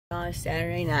It's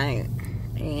Saturday night,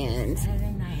 and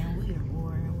Saturday night, and we are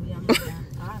bored. We on Valentine.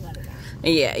 I got a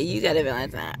Valentine. Yeah, you got a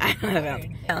Valentine. I don't have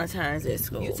Valentine's at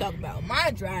school. You talk about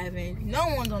my driving.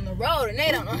 No one's on the road, and they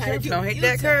don't know how to do. Don't hit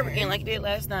that curb again like you did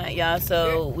last night, y'all.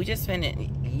 So we just finished.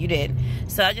 You did.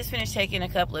 So I just finished taking a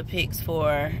couple of pics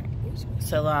for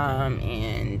Salam,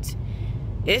 and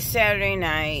it's Saturday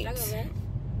night.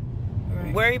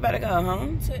 Right. Where are you about to go?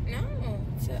 Home? To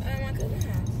my cousin's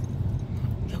house.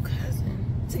 Your cousin?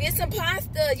 To get some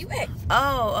pasta. You at?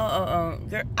 Oh.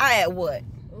 Girl, I at what?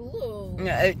 Ooh.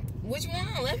 No, Which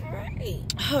one? Left or right?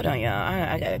 hold on, y'all.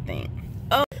 I gotta think.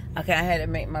 Oh, okay. I had to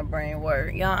make my brain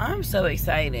work, y'all. I'm so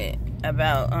excited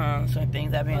about some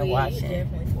things I've been watching. You're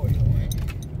definitely 41.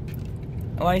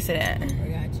 Why you say that? I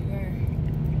forgot you were.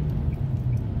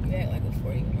 You act like a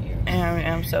 41-year-old. And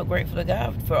I'm so grateful to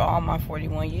God for all my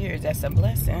 41 years. That's a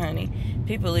blessing, honey.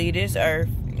 People leave this earth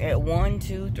at 1,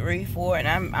 2, 3, 4,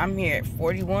 and I'm here at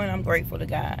 41. I'm grateful to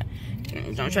God.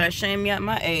 Don't try to shame me out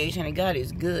my age, honey. God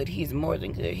is good. He's more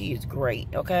than good. He is great,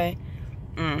 okay?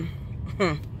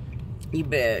 You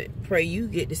better pray you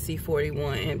get to see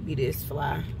 41 and be this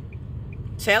fly.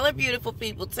 Tell her, beautiful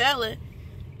people. Tell her.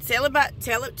 Tell her about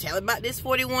this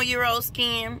 41-year-old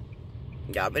skin.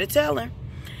 Y'all better tell her.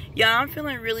 Y'all, I'm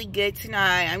feeling really good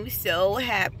tonight. I'm so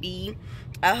happy.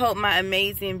 I hope my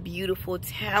amazing, beautiful,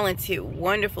 talented,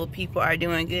 wonderful people are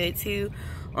doing good too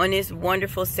on this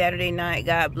wonderful Saturday night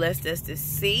God blessed us to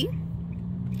see.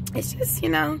 It's just,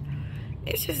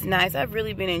 it's just nice. I've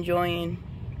really been enjoying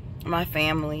my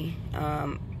family.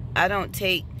 I don't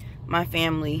take my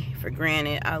family for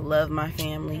granted. I love my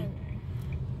family.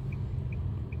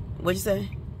 What'd you say?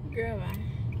 Girl, bye.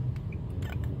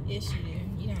 Yes, you do.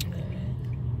 You don't love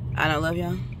it. I don't love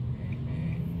y'all?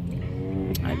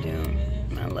 I do.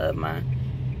 I love my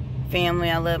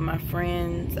family. I love my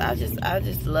friends. I got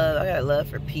a love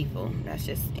for people. That's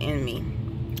just in me.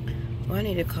 Well, I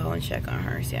need to call and check on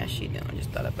her, see how she doing.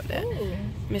 Just thought about that.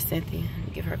 Miss Cynthia,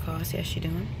 give her a call, see how she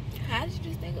doing. How did you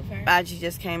just think of her?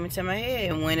 Just came into my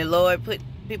head, and when the Lord put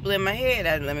people in my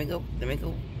head, let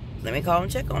me call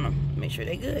and check on them, make sure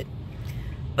they good.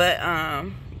 But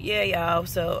yeah, y'all.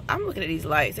 So I'm looking at these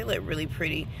lights. They look really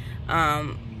pretty.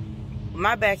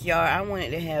 My backyard, I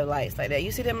wanted to have lights like that.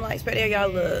 You see them lights right there, y'all?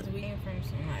 Look.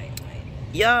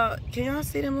 Y'all, can y'all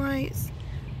see them lights?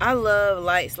 I love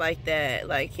lights like that,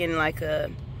 like in like a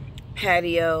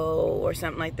patio or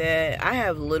something like that. I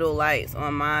have little lights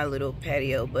on my little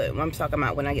patio, but I'm talking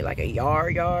about when I get like a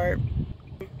yard, I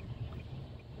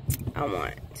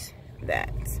want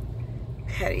that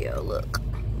patio look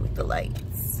with the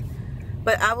lights.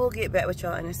 But I will get back with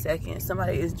y'all in a second.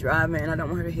 Somebody is driving. I don't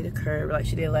want her to hit a curb like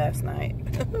she did last night.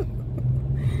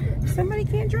 Somebody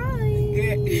can't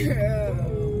drive.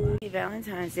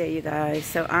 Valentine's Day, you guys.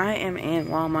 So I am in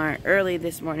Walmart early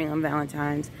this morning on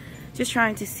Valentine's, just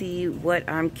trying to see what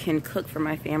I can cook for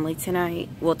my family tonight.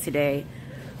 Well, today.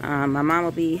 My mom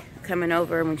will be coming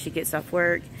over when she gets off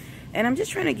work, and I'm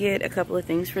just trying to get a couple of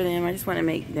things for them. I just want to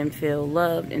make them feel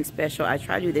loved and special. I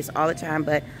try to do this all the time,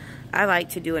 but I like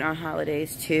to do it on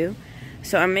holidays too.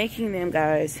 So I'm making them,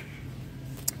 guys,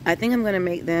 I think I'm going to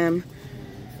make them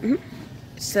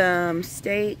some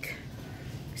steak,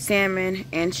 salmon,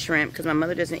 and shrimp, because my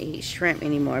mother doesn't eat shrimp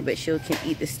anymore, but she can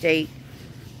eat the steak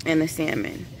and the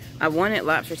salmon. I wanted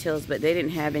lobster tails, but they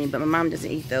didn't have any, but my mom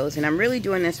doesn't eat those, and I'm really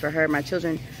doing this for her. My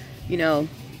children,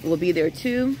 will be there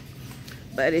too,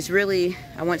 but it's really,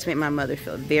 I want to make my mother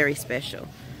feel very special,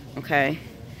 okay?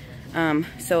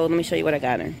 So let me show you what I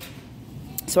got her.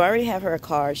 So I already have her a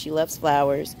card. She loves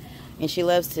flowers, and she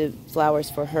loves to flowers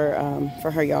for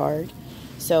her yard.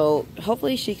 So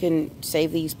hopefully she can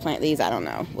save these, plant these. I don't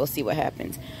know. We'll see what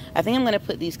happens. I think I'm going to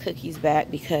put these cookies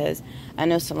back because I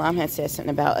know Salam had said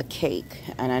something about a cake.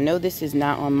 And I know this is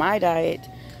not on my diet.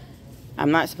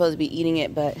 I'm not supposed to be eating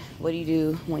it, but what do you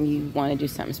do when you want to do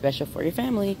something special for your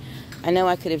family? I know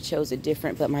I could have chose a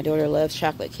different, but my daughter loves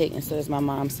chocolate cake, and so does my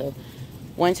mom. So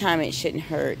one time it shouldn't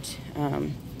hurt.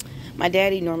 My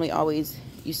daddy normally always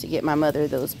used to get my mother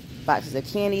those boxes of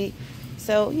candy.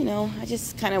 So, I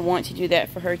just kind of want to do that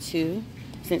for her too,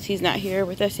 since he's not here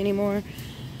with us anymore.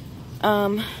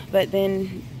 But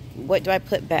then, what do I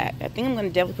put back? I think I'm going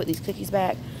to definitely put these cookies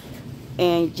back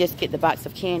and just get the box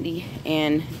of candy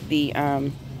and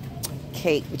the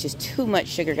cake, which is too much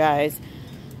sugar, guys.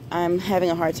 I'm having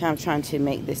a hard time trying to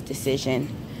make this decision.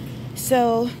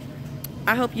 So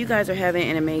I hope you guys are having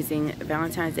an amazing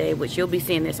Valentine's Day, which you'll be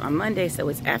seeing this on Monday, so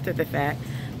it's after the fact,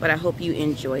 but I hope you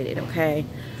enjoyed it, okay?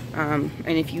 And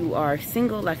if you are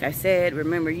single, like I said,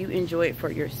 remember, you enjoy it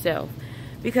for yourself,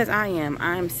 because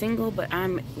I'm single, but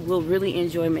will really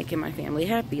enjoy making my family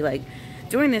happy. Like,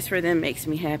 doing this for them makes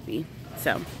me happy.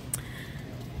 So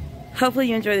hopefully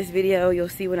you enjoy this video. You'll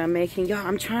see what I'm making. Y'all,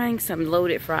 I'm trying some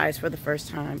loaded fries for the first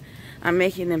time. I'm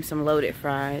making them some loaded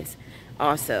fries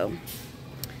also.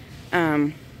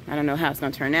 I don't know how it's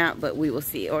gonna turn out, but we will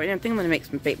see. Or I think I'm gonna make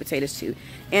some baked potatoes too,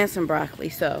 and some broccoli.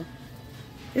 So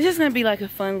it's just gonna be like a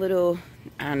fun little,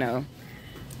 I don't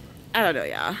know,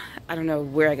 y'all. I don't know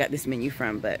where I got this menu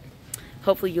from, but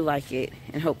hopefully you like it,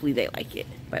 and hopefully they like it.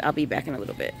 But I'll be back in a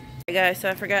little bit. Hey guys, so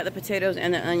I forgot the potatoes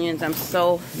and the onions. I'm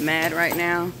so mad right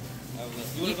now.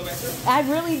 You want to go back there? I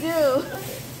really do.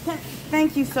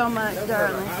 Thank you so much,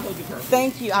 darling.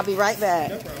 Thank you. I'll be right back.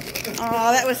 No problem.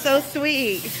 Oh, that was so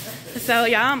sweet. So,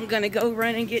 y'all, I'm going to go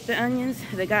run and get the onions.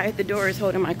 The guy at the door is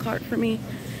holding my cart for me.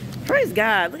 Praise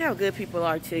God. Look how good people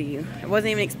are to you. I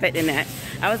wasn't even expecting that.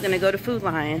 I was going to go to Food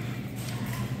Lion.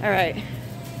 All right.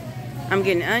 I'm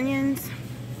getting onions,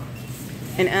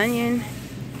 an onion,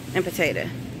 and potato.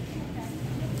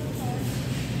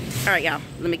 All right, y'all.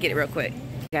 Let me get it real quick.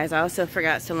 Guys, I also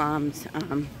forgot Salam's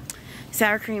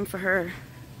sour cream for her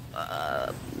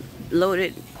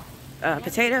loaded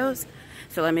potatoes.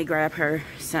 So let me grab her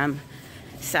some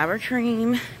sour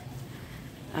cream.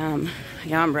 Y'all,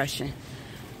 I'm rushing.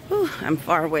 Whew, I'm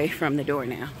far away from the door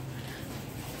now.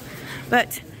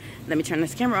 But let me turn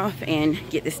this camera off and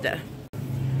get this stuff.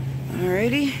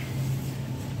 Alrighty.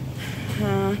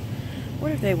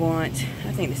 What if they want?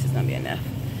 I think this is gonna be enough.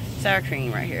 Sour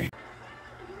cream right here.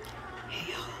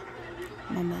 Hey y'all,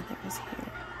 my mother is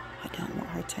here. I don't want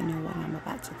her to know what I'm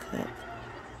about to cook.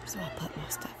 So I put my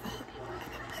stuff up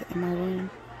and I put it in my room,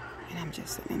 and I'm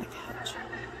just sitting on the couch.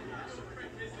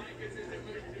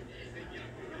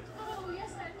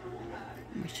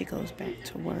 When she goes back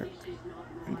to work,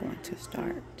 I'm going to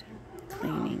start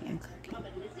cleaning and cooking.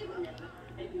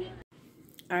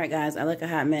 Alright guys, I look a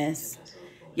hot mess.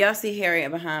 Y'all see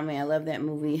Harriet behind me. I love that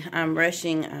movie. I'm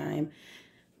rushing. I'm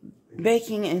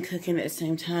baking and cooking at the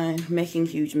same time, making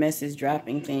huge messes,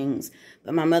 dropping things.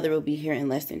 But my mother will be here in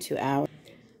less than 2 hours.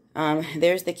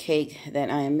 There's the cake that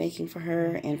I am making for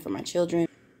her and for my children.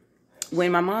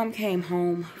 When my mom came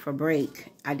home for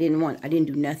break, I didn't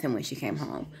do nothing when she came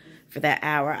home. For that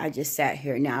hour, I just sat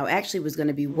here. Now, I actually was going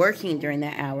to be working during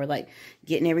that hour, like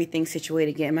getting everything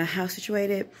situated, getting my house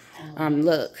situated.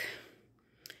 Look,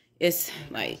 it's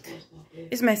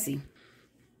messy.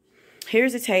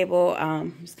 Here's a table.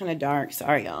 It's kind of dark.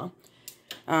 Sorry, y'all.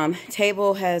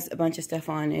 Table has a bunch of stuff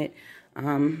on it.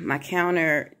 My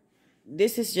counter,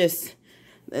 this is just,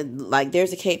 like,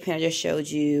 there's a cake pan I just showed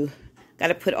you. Got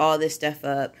to put all this stuff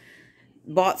up.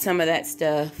 Bought some of that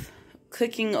stuff.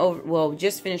 Cooking over, well,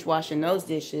 just finished washing those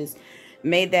dishes.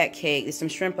 Made that cake. There's some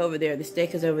shrimp over there. The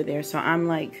steak is over there. So I'm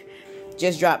like,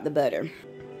 just dropped the butter.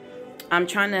 I'm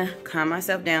trying to calm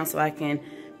myself down so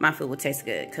my food will taste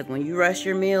good. Because when you rush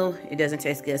your meal, it doesn't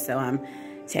taste good. So I'm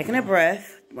taking a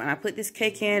breath. When I put this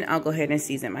cake in, I'll go ahead and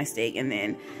season my steak. And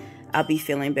then I'll be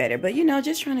feeling better. But, you know,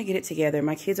 just trying to get it together.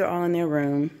 My kids are all in their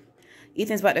room.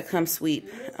 Ethan's about to come sweep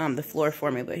the floor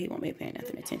for me, but he won't be paying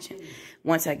nothing attention.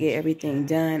 Once I get everything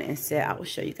done and set, I will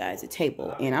show you guys the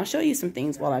table. And I'll show you some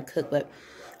things while I cook, but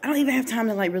I don't even have time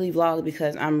to, like, really vlog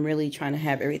because I'm really trying to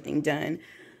have everything done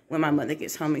when my mother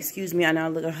gets home. Excuse me, I know I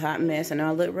look a hot mess. I know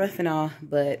I look rough and all,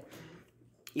 but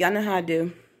y'all know how I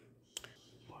do.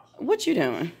 What you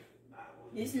doing?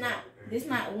 This not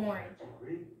orange.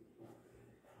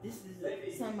 This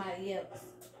is somebody else.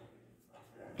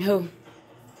 Who?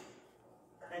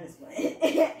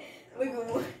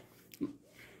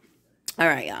 All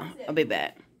right, y'all. I'll be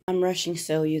back. I'm rushing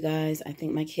so, you guys. I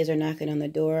think my kids are knocking on the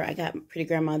door. I got Pretty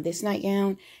Grandma this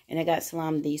nightgown, and I got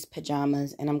Salam these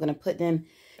pajamas, and I'm going to put them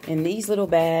in these little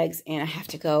bags, and I have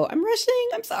to go. I'm rushing.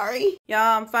 I'm sorry.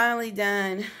 Y'all, I'm finally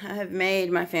done. I have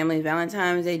made my family's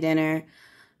Valentine's Day dinner.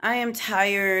 I am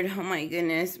tired. Oh, my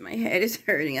goodness. My head is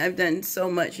hurting. I've done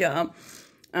so much, y'all.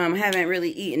 I haven't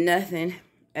really eaten nothing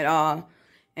at all.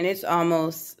 And it's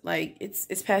almost, like,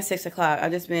 it's past 6 o'clock.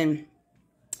 I've just been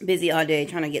busy all day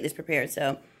trying to get this prepared.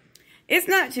 So, it's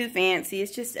not too fancy.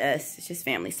 It's just us. It's just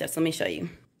family stuff. So, let me show you.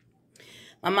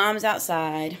 My mom's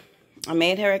outside. I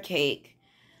made her a cake.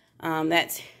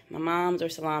 That's my mom's or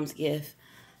Salam's gift.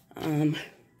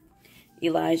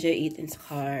 Elijah, Ethan's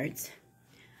cards.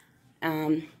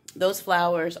 Those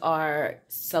flowers are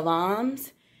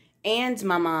Salam's and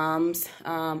my mom's.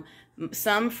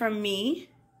 Some from me.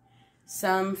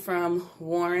 Some from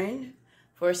Warren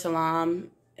for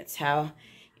Salam. That's how.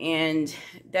 And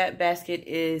that basket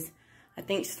is, I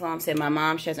think Salam said my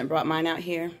mom, she hasn't brought mine out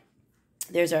here.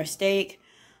 There's our steak,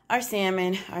 our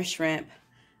salmon, our shrimp,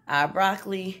 our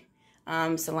broccoli,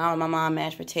 Salam and my mom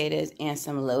mashed potatoes, and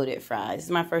some loaded fries. This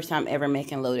is my first time ever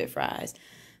making loaded fries.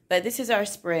 But this is our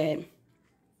spread.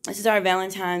 This is our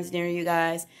Valentine's dinner, you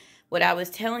guys. What I was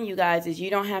telling you guys is you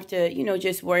don't have to, you know,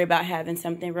 just worry about having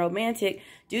something romantic.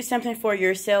 Do something for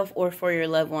yourself or for your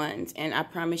loved ones. And I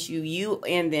promise you, you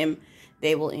and them,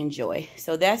 they will enjoy.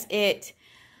 So that's it.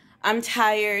 I'm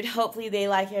tired. Hopefully they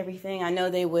like everything. I know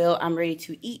they will. I'm ready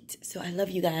to eat. So I love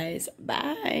you guys. Bye.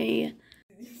 Oh,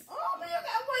 man, I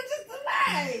got one just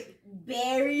tonight.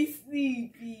 Very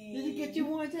sleepy. Did you get your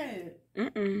one, Ted?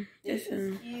 This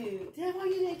is cute. Ted, why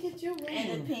you didn't get your one?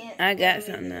 And the pants. I got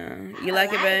something now. You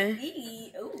like it, babe?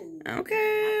 Ooh.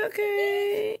 Okay,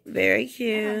 okay. Very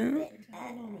cute.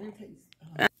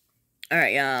 All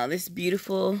right, y'all. This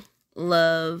beautiful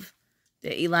love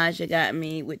that Elijah got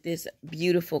me with this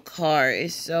beautiful card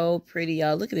is so pretty,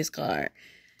 y'all. Look at this card.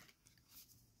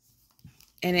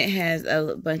 And it has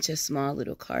a bunch of small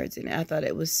little cards in it. I thought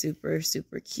it was super,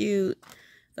 super cute.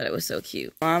 Thought it was so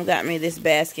cute. Mom got me this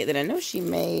basket that I know she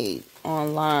made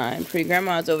online. Pretty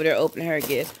Grandma's over there opening her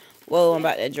gift. Whoa, I'm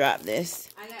about to drop this.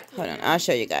 Hold on, I'll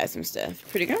show you guys some stuff.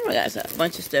 Pretty Grandma got a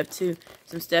bunch of stuff too.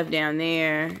 Some stuff down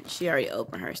there. She already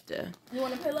opened her stuff. You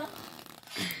want a pillow?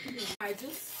 I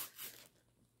just...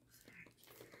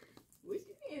 What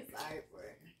you mean sorry for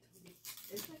it?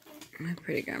 It's okay. My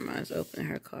Pretty Grandma's opening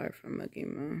her card from Muggy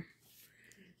Mom.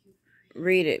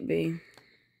 Read it, B.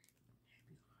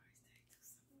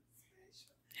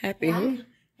 Happy who?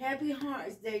 Happy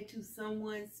Hearts Day to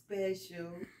someone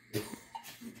special.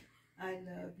 I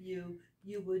love you.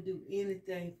 You will do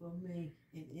anything for me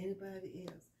and anybody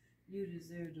else. You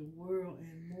deserve the world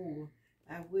and more.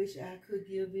 I wish I could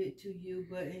give it to you,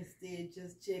 but instead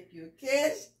just check your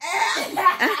cash out.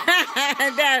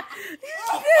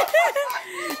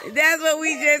 That's what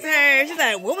we just heard. She's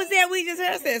like, what was that we just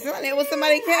heard? I said, something, it was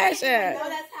somebody cash out.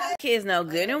 Kids know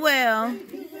good and well.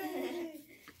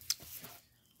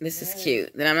 This is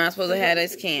cute. That I'm not supposed to have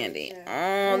this candy.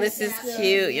 Oh, this is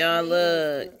cute. Y'all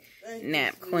look.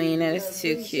 Nap Queen. That is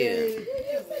too cute.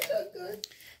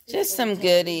 Just some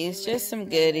goodies. Just some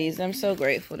goodies. I'm so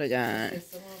grateful to God.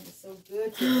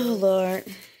 Oh, Lord.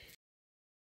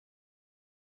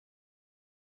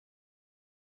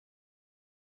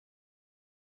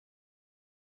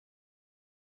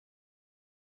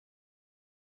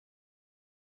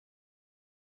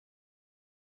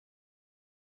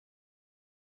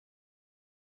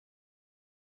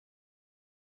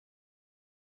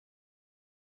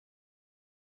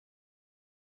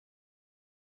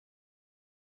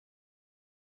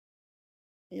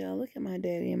 Y'all, look at my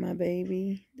daddy and my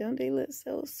baby. Don't they look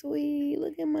so sweet?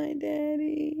 Look at my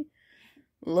daddy.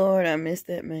 Lord, I miss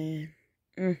that man.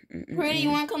 Pretty, you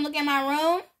want to come look at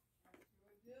my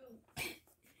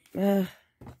room?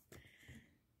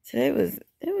 Today was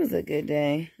a good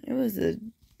day. It was a...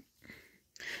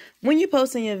 When you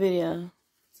posting your video?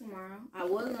 Tomorrow. I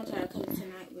was going to try to come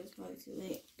tonight, but it's probably too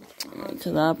late.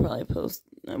 Because I'll probably post...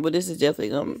 But this is definitely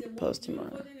going to post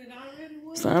tomorrow.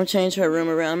 So I'm change her room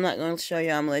around. I'm not going to show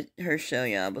y'all. I'm going to let her show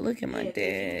y'all. But look at my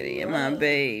daddy and my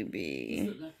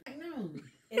baby.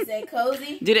 Is that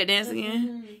cozy? Do that dance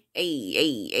again.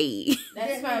 Hey.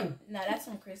 That's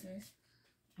from Christmas.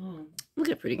 Look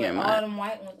at Pretty Grandma. All them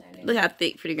white ones in there. Look how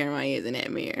thick Pretty Grandma is in that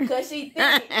mirror. Because she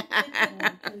thick.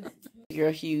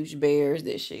 Your huge bears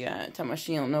that she got. Talking about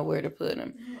she don't know where to put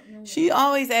them. She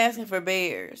always asking for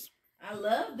bears. I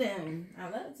love them. I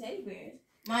love teddy bears.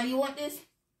 Mom, you want this?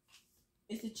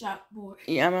 It's a chalkboard.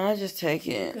 Yeah, I mean, I'll just take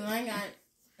it. Because I ain't got...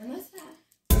 Unless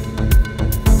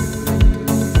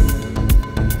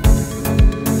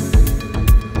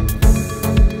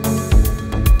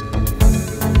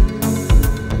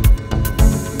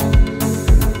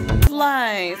I...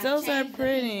 Lights, those are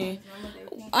pretty.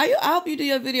 I hope you do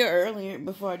your video earlier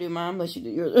before I do mine. Let you do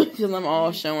yours because I'm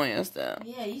all showing and stuff.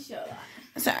 Yeah, you show a lot.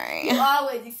 Sorry. You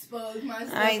always expose my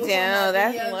stuff. I do.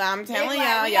 That's what I'm telling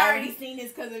y'all. Y'all already seen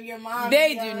this because of your mom.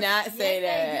 They do not say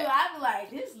that. They do. I be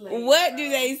like, this lady. What do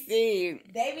they see?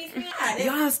 They be seeing how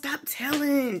y'all stop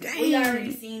telling. Dang. We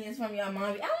already seen this from your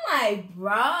mom. I'm like,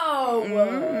 bro.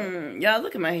 Y'all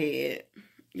look at my head.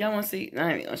 Y'all want to see? I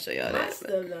ain't even gonna show y'all that. I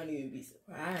still don't even be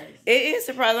surprised. It is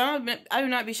surprising. I do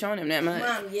not be showing them that much.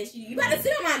 Mom, yes, you better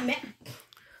sit on my mat.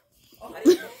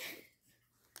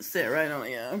 Sit right on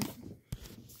y'all.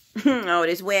 Oh,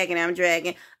 this wagging I'm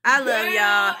dragging. I love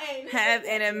y'all. Have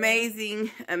an amazing,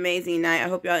 amazing night. I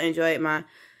hope y'all enjoyed my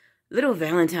little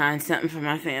Valentine something for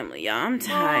my family, y'all. I'm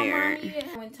tired.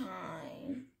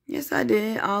 Valentine. Yes, I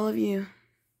did. All of you.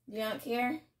 You don't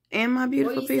care? And my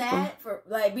beautiful people. Sad for,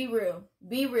 like, be real.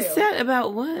 Be real. Sad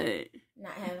about what?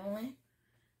 Not having one.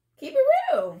 Keep it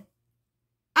real.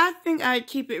 I think I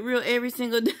keep it real every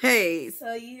single day.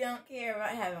 So you don't care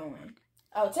about having one.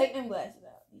 Oh, take them glasses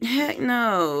out. Heck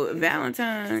no.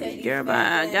 Valentine. Girl,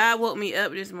 bye. God woke me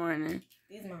up this morning.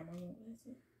 These my mama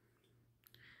glasses.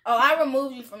 Oh, I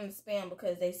removed you from the spam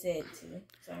because they said to.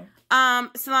 So.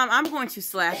 Salam, I'm going to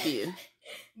slap you.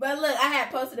 But look, I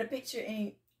had posted a picture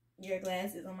in your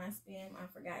glasses on my spam. I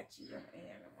forgot you weren't in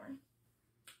there no more.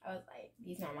 I was like,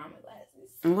 these my mama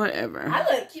glasses. Whatever. I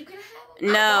look cute. Can I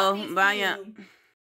have them? No, bye.